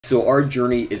So our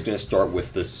journey is going to start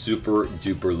with the Super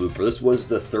Duper Looper. This was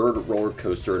the third roller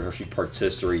coaster in Hersheypark's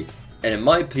history, and in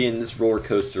my opinion, this roller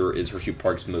coaster is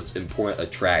Hersheypark's most important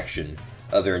attraction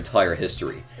of their entire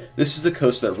history. This is the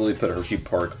coaster that really put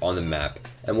Hersheypark on the map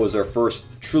and was our first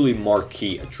truly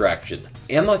marquee attraction.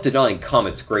 And I'm not denying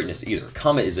Comet's greatness either.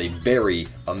 Comet is a very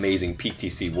amazing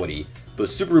PTC Woody, but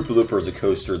Super Duper Looper is a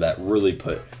coaster that really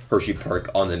put Hersheypark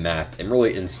on the map and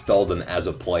really installed them as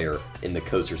a player in the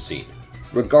coaster scene.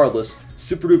 Regardless,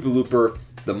 Super Duper Looper,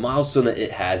 the milestone that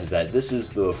it has is that this is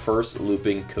the first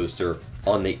looping coaster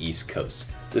on the East Coast.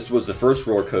 This was the first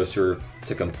roller coaster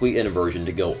to complete an inversion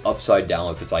to go upside down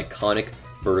with its iconic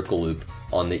vertical loop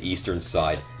on the eastern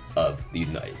side of the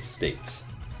United States.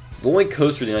 The only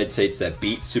coaster in the United States that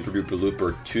beat Super Duper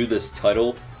Looper to this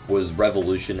title was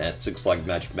Revolution at Six Flags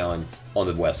Magic Mountain on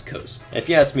the West Coast. And if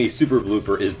you ask me, Super Duper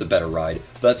Looper is the better ride,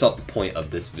 but that's not the point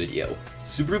of this video.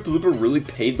 Super Duper Looper really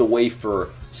paved the way for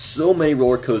so many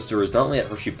roller coasters, not only at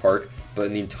Hersheypark, but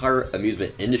in the entire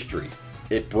amusement industry.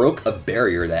 It broke a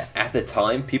barrier that, at the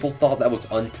time, people thought that was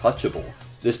untouchable.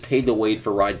 This paved the way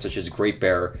for rides such as Great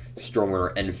Bear,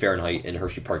 Stormrunner, and Fahrenheit in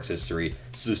Hersheypark's history,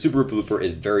 so the Super Duper Looper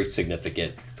is very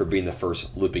significant for being the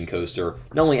first looping coaster,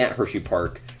 not only at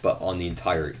Hersheypark, but on the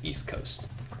entire East Coast.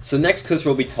 So next coaster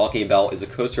we'll be talking about is a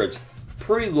coaster that's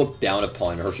pretty looked down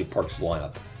upon in Hersheypark's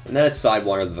lineup, and that is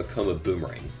Sidewinder the Vekoma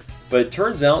Boomerang. But it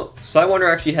turns out,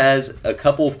 Sidewinder actually has a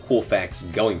couple of cool facts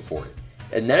going for it,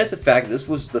 and that is the fact that this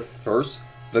was the first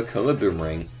Vekoma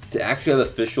Boomerang to actually have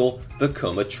official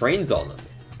Vekoma trains on them.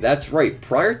 That's right,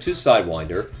 prior to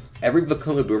Sidewinder, every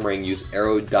Vekoma Boomerang used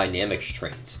aerodynamics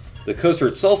trains. The coaster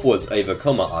itself was a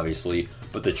Vekoma, obviously,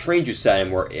 but the trains you sat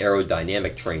in were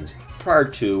aerodynamic trains prior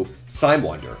to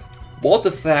Sidewinder. While it's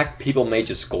a fact people may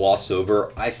just gloss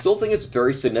over, I still think it's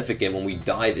very significant when we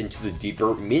dive into the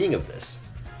deeper meaning of this.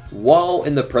 While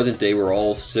in the present day we're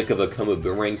all sick of Vekoma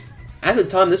Boomerangs, at the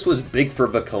time this was big for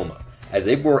Vekoma, as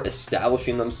they were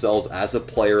establishing themselves as a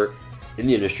player in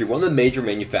the industry, one of the major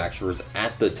manufacturers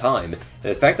at the time. And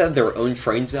the fact that their own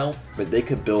trains now, but they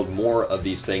could build more of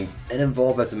these things and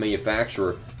evolve as a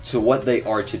manufacturer to what they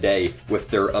are today with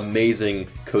their amazing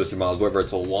coaster models, whether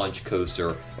it's a launch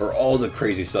coaster or all the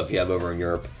crazy stuff you have over in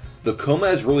Europe. Vekoma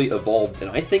has really evolved,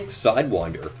 and I think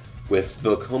Sidewinder, with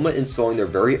Vekoma installing their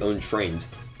very own trains,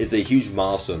 is a huge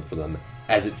milestone for them,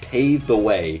 as it paved the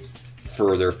way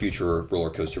for their future roller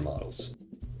coaster models.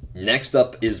 Next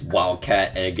up is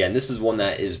Wildcat, and again, this is one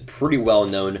that is pretty well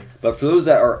known, but for those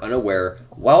that are unaware,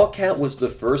 Wildcat was the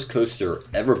first coaster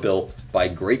ever built by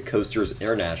Great Coasters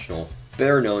International,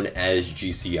 better known as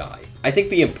GCI. I think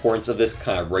the importance of this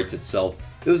kind of writes itself.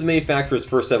 It was the manufacturer's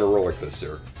first ever roller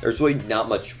coaster. There's really not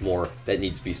much more that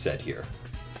needs to be said here.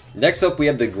 Next up, we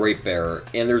have the Great Bear,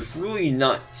 and there's really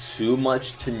not too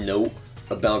much to note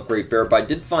about Great Bear, but I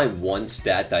did find one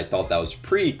stat that I thought that was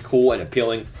pretty cool and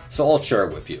appealing, so I'll share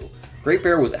it with you. Great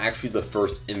Bear was actually the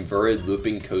first inverted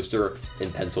looping coaster in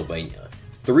Pennsylvania.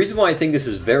 The reason why I think this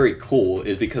is very cool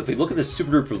is because if we look at the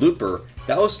Super Duper Looper,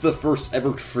 that was the first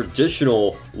ever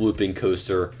traditional looping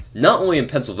coaster, not only in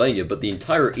Pennsylvania, but the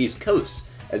entire East Coast.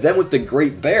 And then with the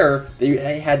Great Bear,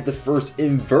 they had the first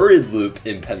inverted loop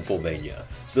in Pennsylvania.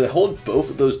 So to hold both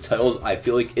of those titles, I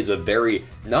feel like is a very,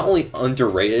 not only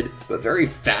underrated, but very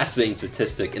fascinating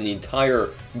statistic in the entire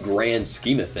grand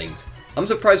scheme of things. I'm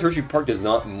surprised Hersheypark does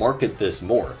not market this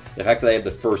more. The fact that they have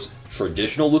the first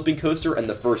traditional looping coaster and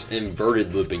the first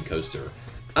inverted looping coaster.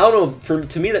 I don't know,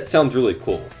 to me that sounds really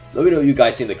cool. Let me know what you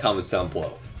guys see in the comments down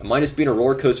below. Am I just being a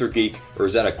roller coaster geek, or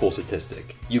is that a cool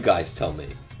statistic? You guys tell me.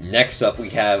 Next up, we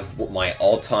have my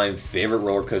all-time favorite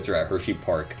roller coaster at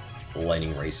Hersheypark,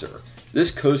 Lightning Racer. This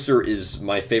coaster is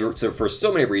my favorite for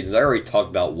so many reasons. I already talked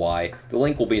about why. The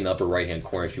link will be in the upper right-hand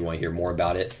corner if you want to hear more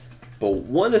about it. But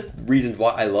one of the reasons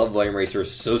why I love Lightning Racer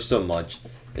so much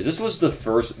is this was the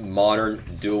first modern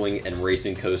dueling and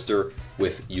racing coaster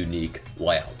with unique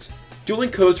layouts.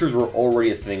 Dueling coasters were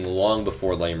already a thing long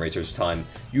before Lightning Racer's time.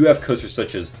 You have coasters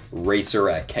such as Racer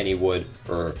at Kennywood,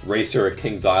 or Racer at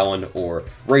Kings Island, or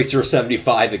Racer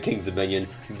 75 at Kings Dominion.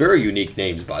 Very unique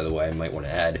names, by the way, I might want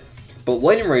to add. But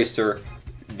Lightning Racer,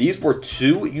 these were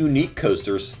two unique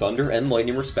coasters, Thunder and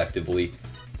Lightning respectively,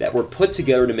 that were put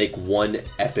together to make one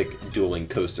epic dueling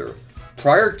coaster.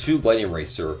 Prior to Lightning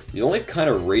Racer, the only kind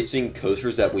of racing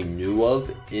coasters that we knew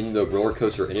of in the roller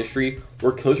coaster industry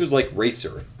were coasters like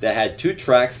Racer, that had two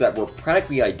tracks that were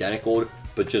practically identical,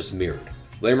 but just mirrored.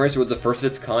 Lightning Racer was the first of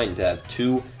its kind to have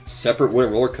two separate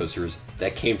wooden roller coasters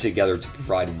that came together to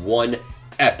provide one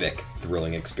epic,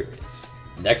 thrilling experience.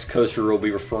 Next coaster we'll be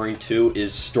referring to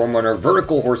is Stormrunner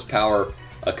Vertical Horsepower,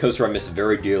 a coaster I miss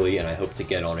very dearly and I hope to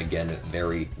get on again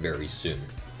very soon.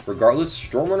 Regardless,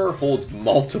 Stormrunner holds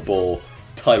multiple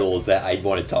titles that I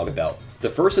want to talk about. The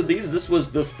first of these, this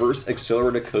was the first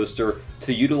accelerator coaster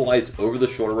to utilize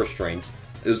over-the-shoulder restraints.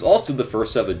 It was also the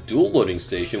first to have a dual loading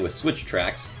station with switch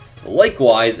tracks.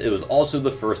 Likewise, it was also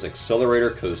the first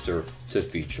accelerator coaster to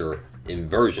feature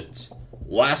inversions.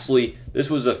 Lastly, this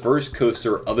was the first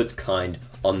coaster of its kind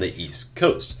on the East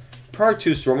Coast. Prior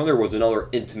to Stormrunner, there was another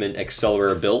Intamin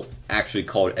accelerator built, actually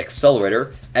called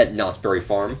Accelerator, at Knott's Berry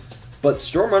Farm. But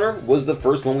Stormrunner was the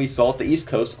first one we saw at the East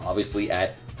Coast, obviously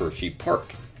at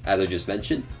Hersheypark. As I just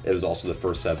mentioned, it was also the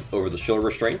first to have over-the-shoulder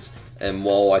restraints, and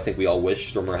while I think we all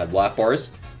wish Stormrunner had lap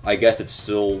bars, I guess it's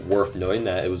still worth noting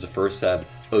that it was the first to have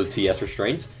OTS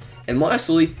restraints. And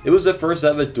lastly, it was the first to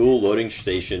have a dual loading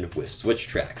station with switch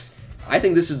tracks. I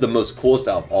think this is the most coolest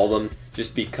out of all of them,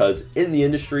 just because in the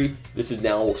industry, this is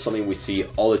now something we see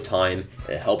all the time.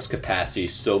 It helps capacity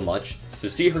so much. So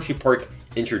see Hersheypark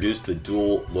introduce the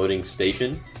dual loading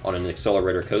station on an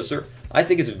accelerator coaster, I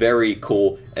think it's very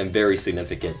cool and very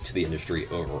significant to the industry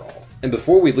overall. And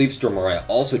before we leave Stormrunner, I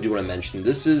also do want to mention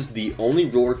this is the only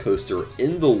roller coaster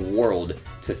in the world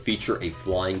to feature a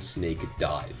flying snake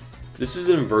dive. This is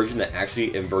an inversion that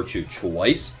actually inverts you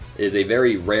twice. It is a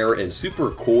very rare and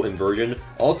super cool inversion.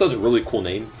 Also has a really cool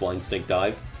name, Flying Snake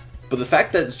Dive. But the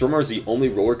fact that Stormrunner is the only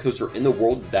roller coaster in the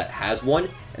world that has one,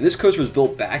 and this coaster was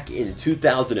built back in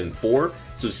 2004,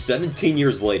 so 17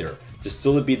 years later, to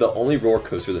still be the only roller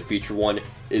coaster to feature one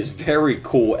is very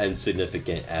cool and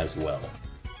significant as well.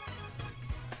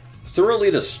 Similarly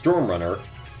to Stormrunner,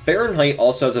 Fahrenheit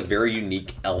also has a very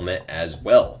unique element as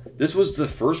well. This was the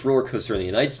first roller coaster in the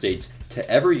United States to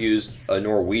ever use a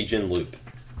Norwegian loop.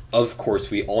 Of course,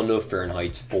 we all know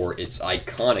Fahrenheit for its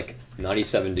iconic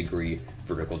 97-degree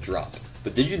vertical drop.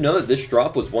 But did you know that this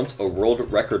drop was once a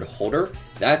world record holder?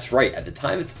 That's right, at the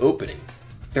time of its opening,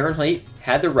 Fahrenheit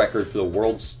had the record for the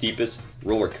world's steepest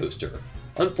roller coaster.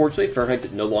 Unfortunately,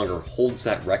 Fahrenheit no longer holds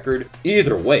that record.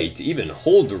 Either way, to even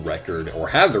hold the record or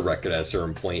have the record at a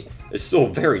certain point is still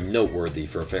very noteworthy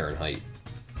for Fahrenheit.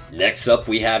 Next up,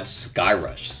 we have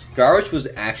Skyrush. Skyrush was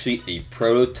actually a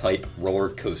prototype roller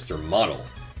coaster model.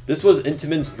 This was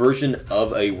Intamin's version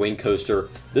of a wing coaster.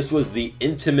 This was the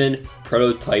Intamin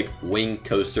prototype wing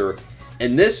coaster.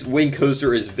 And this wing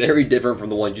coaster is very different from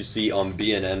the ones you see on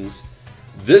B&Ms.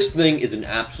 This thing is an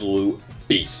absolute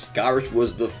beast. Skyrush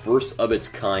was the first of its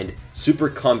kind, super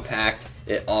compact.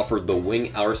 It offered the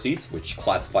wing outer seats, which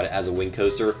classified it as a wing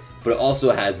coaster, but it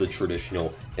also has the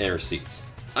traditional inner seats.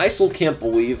 I still can't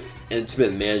believe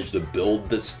Intamin managed to build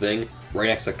this thing right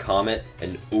next to Comet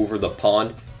and over the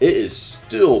pond. It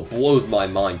still blows my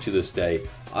mind to this day.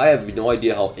 I have no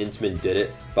idea how Intamin did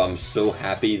it, but I'm so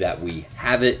happy that we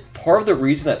have it. Part of the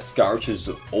reason that Skyrush is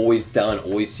always down,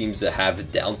 always seems to have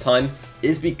downtime,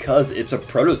 is because it's a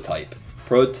prototype.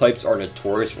 Prototypes are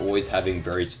notorious for always having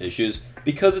various issues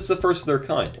because it's the first of their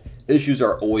kind. Issues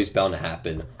are always bound to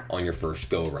happen on your first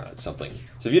go around at something.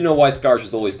 So if you know why Skyrush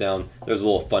is always down, there's a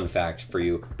little fun fact for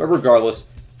you. But regardless,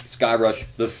 Skyrush,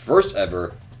 the first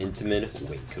ever Intamin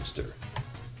wing coaster.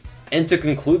 And to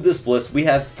conclude this list, we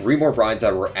have 3 more rides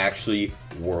that were actually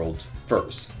world's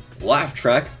first. Laugh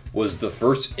Track was the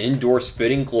first indoor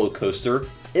spinning glow coaster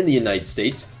in the United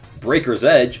States. Breaker's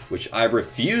Edge, which I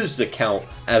refuse to count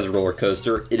as a roller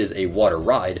coaster, it is a water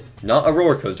ride, not a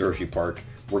roller coaster, Hersheypark.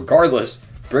 Regardless,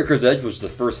 Breaker's Edge was the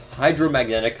first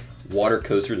hydromagnetic water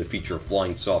coaster to feature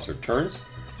flying saucer turns.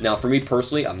 Now, for me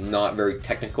personally, I'm not very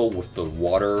technical with the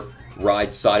water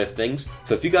ride side of things,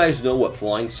 so if you guys know what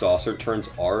flying saucer turns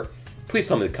are, please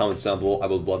tell me in the comments down below. I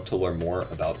would love to learn more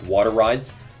about water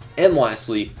rides. And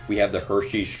lastly, we have the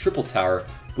Hershey's Triple Tower,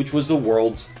 which was the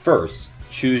world's first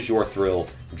Choose Your Thrill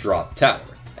drop tower.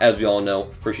 As we all know,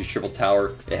 Hershey's Triple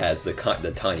Tower, it has the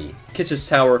tiny Kisses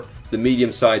Tower, the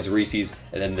medium-sized Reese's,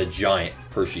 and then the giant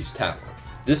Hershey's Tower.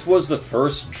 This was the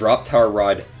first drop tower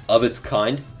ride of its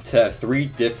kind to have 3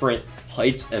 different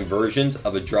heights and versions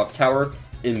of a drop tower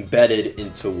embedded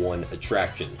into one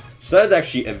attraction. So that is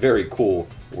actually a very cool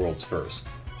world's first.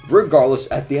 Regardless,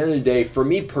 at the end of the day, for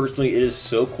me personally, it is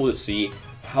so cool to see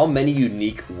how many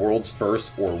unique world's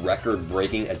first or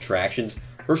record-breaking attractions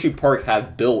Hersheypark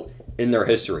have built in their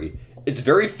history. It's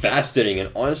very fascinating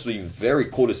and honestly very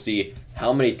cool to see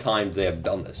how many times they have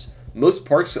done this. Most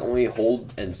parks only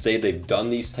hold and say they've done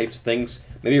these types of things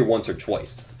maybe once or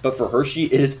twice, but for Hershey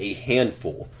it is a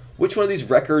handful. Which one of these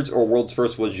records or world's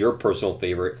first was your personal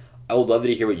favorite? I would love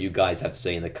to hear what you guys have to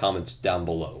say in the comments down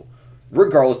below.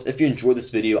 Regardless, if you enjoyed this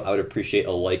video, I would appreciate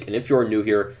a like, and if you are new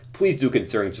here, please do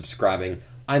consider subscribing.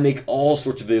 I make all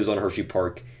sorts of videos on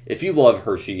Hersheypark. If you love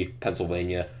Hershey,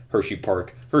 Pennsylvania,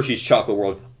 Hersheypark, Hershey's Chocolate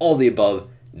World, all the above,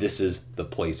 this is the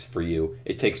place for you.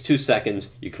 It takes 2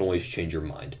 seconds. You can always change your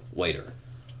mind later.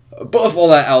 But with all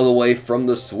that out of the way, from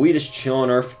the sweetest chill on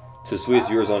earth to the sweetest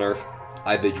viewers on earth,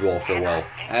 I bid you all farewell.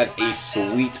 Have a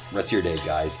sweet rest of your day,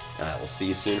 guys, and I will see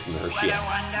you soon from the Hershey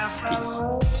Addict. Peace.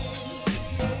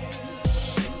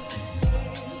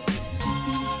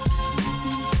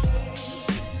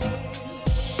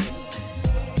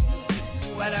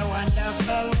 What a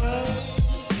wonderful